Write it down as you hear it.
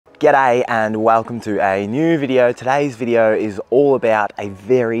G'day and welcome to a new video. Today's video is all about a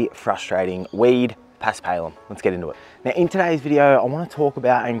very frustrating weed, Paspalum. Let's get into it. Now in today's video, I want to talk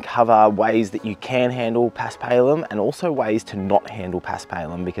about and cover ways that you can handle Paspalum and also ways to not handle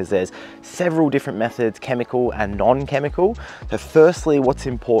Paspalum, because there's several different methods, chemical and non-chemical. So firstly, what's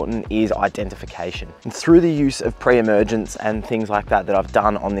important is identification. And through the use of pre-emergence and things like that I've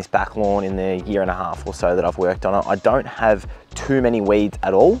done on this back lawn in the year and a half or so that I've worked on it, I don't have too many weeds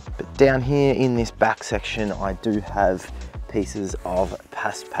at all. But down here in this back section, I do have pieces of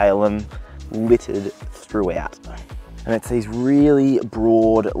Paspalum littered throughout. And it's these really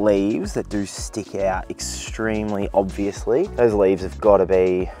broad leaves that do stick out extremely obviously. Those leaves have got to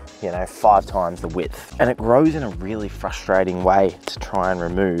be, 5 times the width. And it grows in a really frustrating way to try and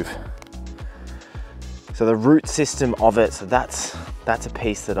remove. So the root system of it, so that's a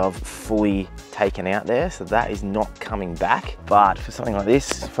piece that I've fully taken out there. So that is not coming back. But for something like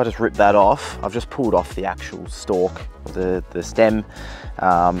this, if I just rip that off, I've just pulled off the actual stalk, the stem,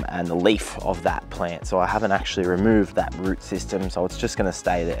 and the leaf of that plant. So I haven't actually removed that root system, so it's just gonna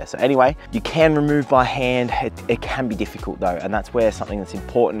stay there. So anyway, you can remove by hand. It can be difficult though, and that's where something that's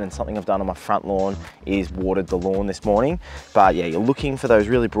important and something I've done on my front lawn is watered the lawn this morning. But yeah, you're looking for those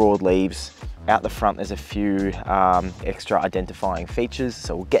really broad leaves. Out the front, there's a few extra identifying features,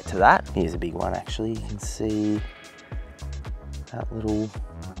 so we'll get to that. Here's a big one actually. You can see that little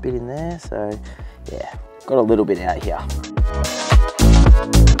bit in there. So yeah, got a little bit out here.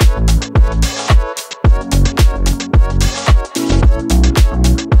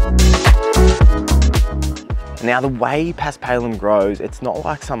 Now the way Paspalum grows, it's not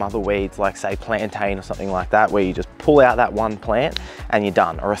like some other weeds like say plantain or something like that, where you just pull out that one plant and you're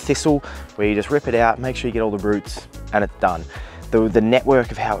done, or a thistle where you just rip it out, make sure you get all the roots and it's done. The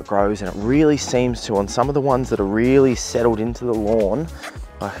network of how it grows, and it really seems to, on some of the ones that are really settled into the lawn,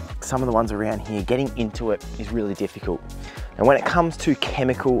 like some of the ones around here, getting into it is really difficult. And when it comes to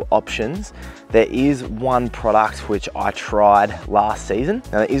chemical options, there is one product which I tried last season.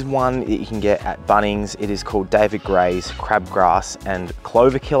 Now there is one that you can get at Bunnings. It is called David Gray's Crabgrass and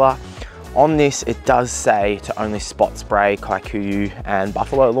Clover Killer. On this, it does say to only spot spray kikuyu and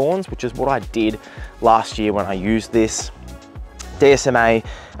buffalo lawns, which is what I did last year when I used this. DSMA,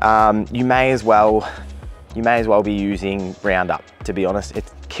 you may as well be using Roundup, to be honest.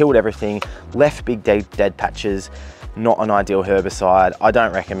 It's killed everything, left big dead patches. Not an ideal herbicide. I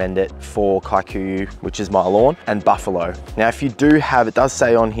don't recommend it for kikuyu, which is my lawn, and buffalo. Now, if you do have, it does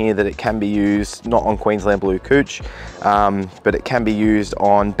say on here that it can be used, not on Queensland Blue Couch, but it can be used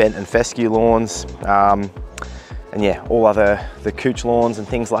on bent and fescue lawns, and yeah, all other, the couch lawns and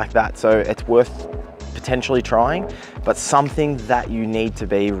things like that. So it's worth potentially trying, but something that you need to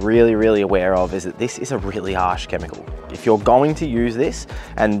be really, really aware of is that this is a really harsh chemical. If you're going to use this,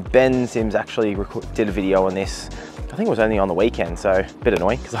 and Ben Sims actually did a video on this, I think it was only on the weekend, so a bit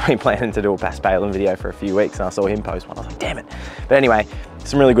annoying because I've been planning to do a Paspalum video for a few weeks and I saw him post one. I was like, damn it. But anyway,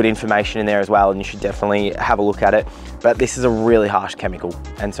 some really good information in there as well, and you should definitely have a look at it. But this is a really harsh chemical.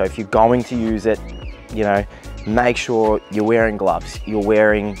 And so if you're going to use it, make sure you're wearing gloves, you're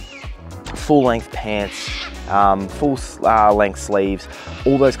wearing full length pants, full length sleeves,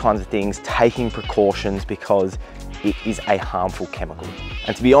 all those kinds of things, taking precautions because it is a harmful chemical.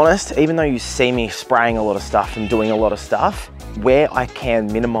 And to be honest, even though you see me spraying a lot of stuff and doing a lot of stuff, where I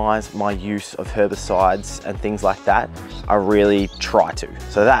can minimize my use of herbicides and things like that, I really try to.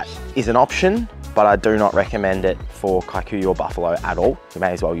 So that is an option, but I do not recommend it for kikuyu or buffalo at all. You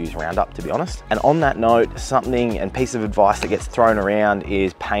may as well use Roundup, to be honest. And on that note, something and piece of advice that gets thrown around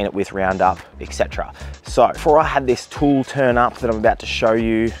is paint it with Roundup, etc. So before I had this tool turn up that I'm about to show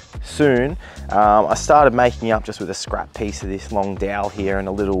you soon, I started making up just with a scrap piece of this long dowel here and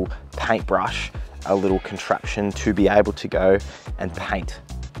a little paintbrush, a little contraption to be able to go and paint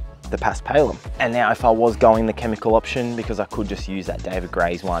the Paspalum. And now if I was going the chemical option, because I could just use that David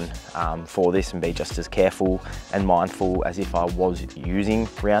Gray's one for this and be just as careful and mindful as if I was using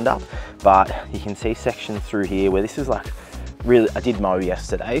Roundup. But you can see sections through here where this is like really, I did mow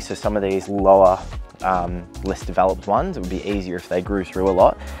yesterday, so some of these lower, less developed ones, it would be easier if they grew through a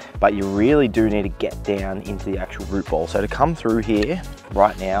lot, but you really do need to get down into the actual root ball. So to come through here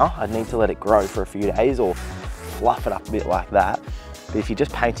right now, I'd need to let it grow for a few days or fluff it up a bit like that. But if you're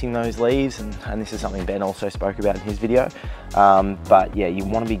just painting those leaves, and this is something Ben also spoke about in his video, but yeah, you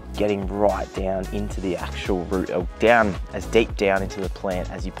want to be getting right down into the actual root, or down as deep down into the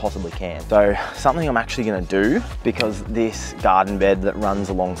plant as you possibly can. So something I'm actually going to do, because this garden bed that runs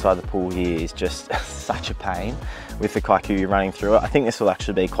alongside the pool here is just such a pain with the kikuyu running through it. I think this will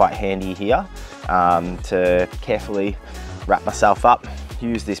actually be quite handy here to carefully wrap myself up,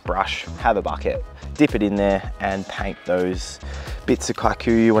 use this brush, have a bucket, dip it in there and paint those bits of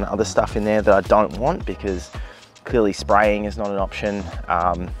kikuyu and other stuff in there that I don't want, because clearly spraying is not an option.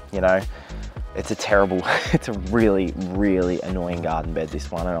 You know, it's a terrible, it's a really, really annoying garden bed,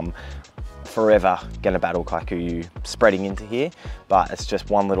 this one, and I'm forever gonna battle kikuyu spreading into here, but it's just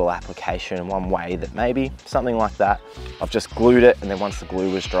one little application, one way that maybe something like that, I've just glued it, and then once the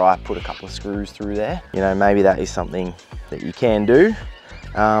glue was dry, put a couple of screws through there. You know, maybe that is something that you can do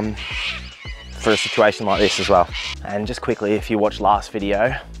for a situation like this as well. And just quickly, if you watched last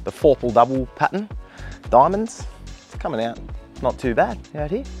video, the 4-pull double pattern diamonds, it's coming out not too bad out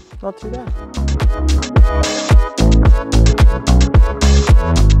here, not too bad.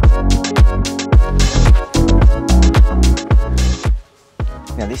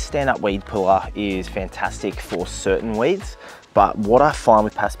 Now this stand-up weed puller is fantastic for certain weeds, but what I find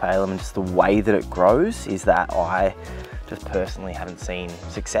with Paspalum and just the way that it grows is that I just personally haven't seen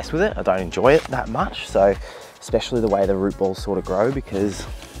success with it. I don't enjoy it that much, so especially the way the root balls sort of grow, because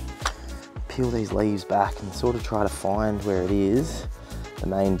peel these leaves back and sort of try to find where it is, the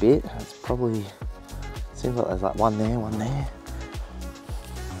main bit. It's probably, seems like there's like one there, one there.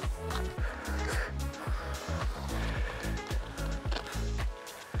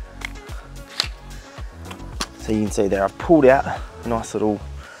 So you can see there I've pulled out a nice little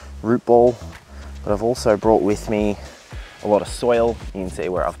root ball, but I've also brought with me a lot of soil. You can see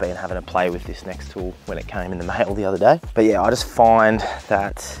where I've been having a play with this next tool when it came in the mail the other day. But yeah, I just find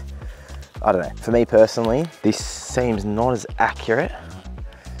that, I don't know, for me personally, this seems not as accurate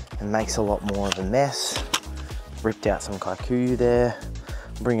and makes a lot more of a mess. Ripped out some kikuyu there,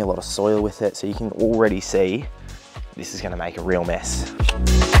 bring a lot of soil with it, so you can already see this is gonna make a real mess.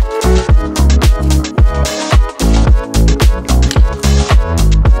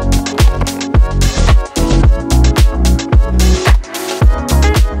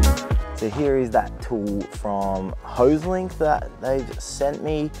 So here is that tool from Hoselink that they've sent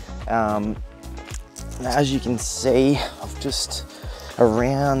me. As you can see, I've just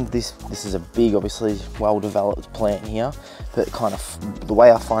around this is a big, obviously well-developed plant here, but kind of the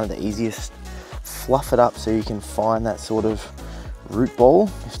way I find it the easiest, fluff it up so you can find that sort of root ball,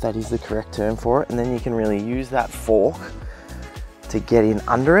 if that is the correct term for it, and then you can really use that fork to get in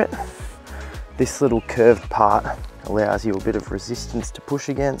under it. This little curved part allows you a bit of resistance to push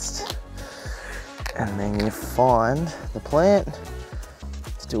against, and then you find the plant.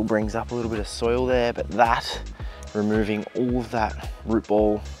 Still brings up a little bit of soil there, but that, removing all of that root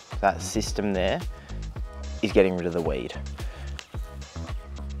ball, that system there, is getting rid of the weed.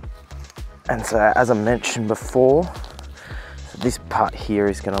 And so, as I mentioned before, this part here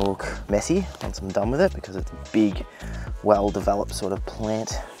is going to look messy once I'm done with it, because it's a big, well-developed sort of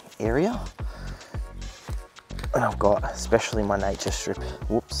plant area. And I've got, especially my nature strip,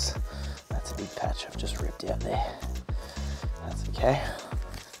 whoops, that's a big patch I've just ripped out there. That's okay.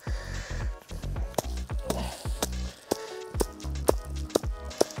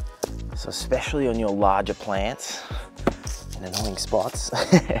 So especially on your larger plants in annoying spots,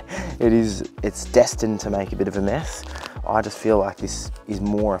 it's destined to make a bit of a mess. I just feel like this is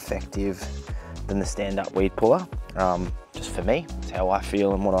more effective than the stand-up weed puller. Just for me, it's how I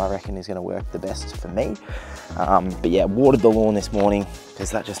feel and what I reckon is going to work the best for me. But yeah, watered the lawn this morning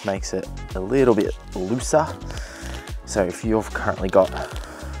because that just makes it a little bit looser. So if you've currently got,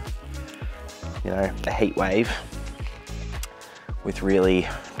 you know, a heat wave with really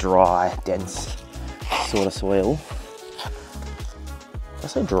dry, dense sort of soil. Did I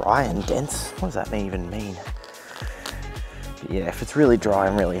say dry and dense? What does that even mean? But yeah, if it's really dry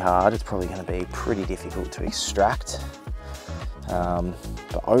and really hard, it's probably going to be pretty difficult to extract. But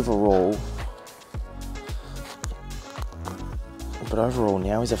overall,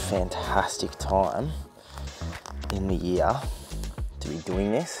 now is a fantastic time in the year to be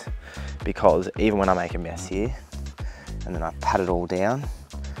doing this, because even when I make a mess here and then I pat it all down,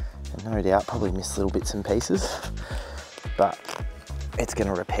 and no doubt probably miss little bits and pieces, but it's going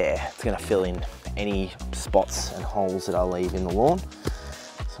to repair, it's going to fill in any spots and holes that I leave in the lawn.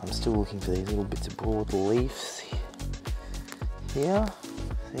 So I'm still looking for these little bits of broad leaves here.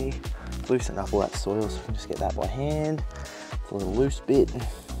 See, loosen up all that soil so I can just get that by hand. It's a little loose bit.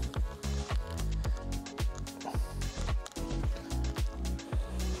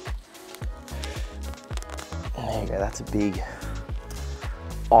 There you go, that's a big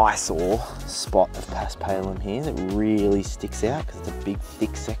eyesore spot of Paspalum here that really sticks out because it's a big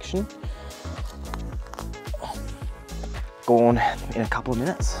thick section. Gone in a couple of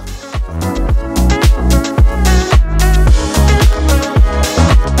minutes.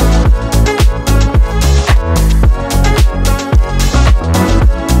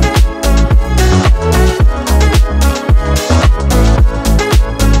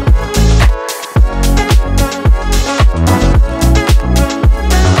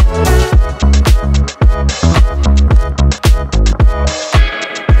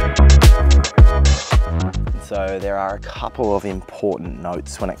 So there are a couple of important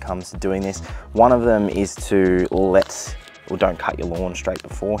notes when it comes to doing this. One of them is to don't cut your lawn straight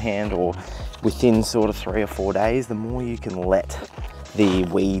beforehand, or within sort of 3 or 4 days. The more you can let the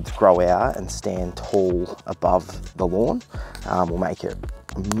weeds grow out and stand tall above the lawn will make it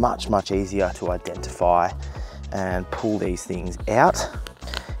much easier to identify and pull these things out.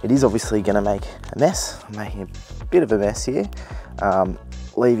 It is obviously going to make a mess. I'm making a bit of a mess here,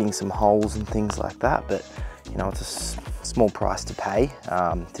 leaving some holes and things like that, but you know, it's a small price to pay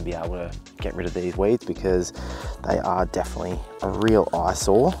to be able to get rid of these weeds, because they are definitely a real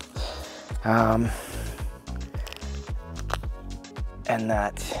eyesore. And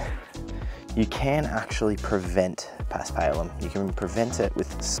that you can actually prevent Paspalum. You can prevent it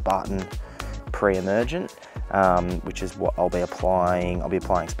with Spartan pre-emergent, which is what I'll be applying. I'll be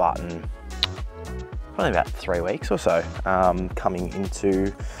applying Spartan probably about 3 weeks or so. Coming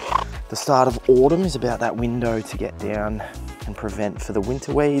into the start of autumn is about that window to get down and prevent for the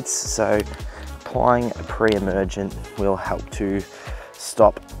winter weeds. So applying a pre-emergent will help to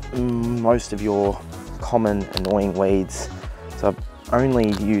stop most of your common annoying weeds. So I've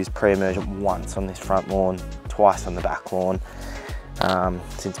only used pre-emergent once on this front lawn, twice on the back lawn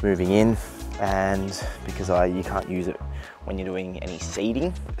since moving in, and because you can't use it when you're doing any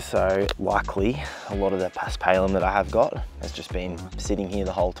seeding. So likely a lot of the Paspalum that I have got has just been sitting here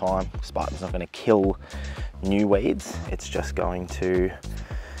the whole time. Spartan's not going to kill new weeds, it's just going to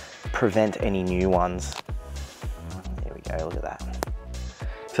prevent any new ones. There we go, look at that.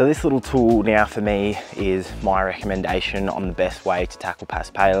 So this little tool now for me is my recommendation on the best way to tackle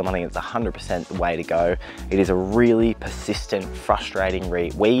Paspalum. I think it's 100% the way to go. It is a really persistent, frustrating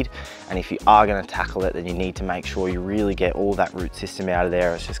weed, and if you are going to tackle it, then you need to make sure you really get all that root system out of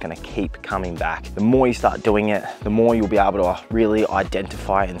there. It's just going to keep coming back. The more you start doing it, the more you'll be able to really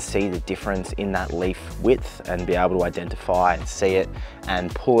identify and see the difference in that leaf width, and be able to identify and see it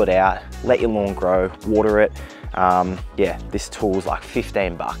and pull it out, let your lawn grow, water it. Yeah, this tool's like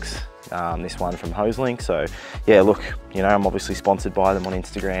 15 bucks, this one from Hoselink. So yeah, look, you know, I'm obviously sponsored by them on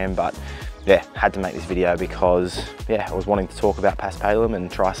Instagram, but yeah, had to make this video because yeah, I was wanting to talk about Paspalum and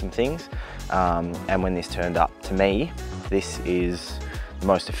try some things. And when this turned up, to me, this is the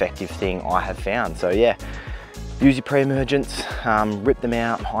most effective thing I have found. So yeah, use your pre-emergents, rip them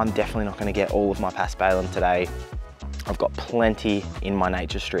out. I'm definitely not gonna get all of my Paspalum today. I've got plenty in my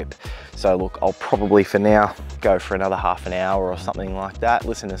nature strip. So look, I'll probably for now go for another half an hour or something like that,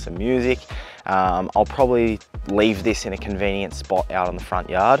 listen to some music. I'll probably leave this in a convenient spot out on the front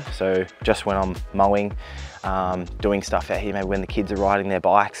yard. So just when I'm mowing, doing stuff out here, maybe when the kids are riding their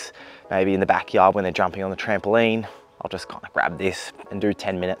bikes, maybe in the backyard when they're jumping on the trampoline, I'll just kind of grab this and do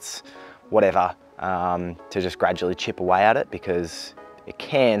 10 minutes, whatever, to just gradually chip away at it, because it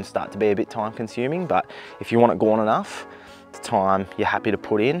can start to be a bit time consuming, but if you want it gone enough, it's time you're happy to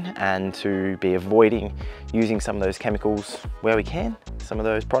put in, and to be avoiding using some of those chemicals where we can, some of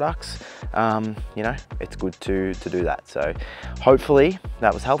those products, you know, it's good to do that. So hopefully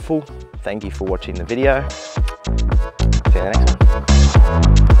that was helpful. Thank you for watching the video. See you in the next one.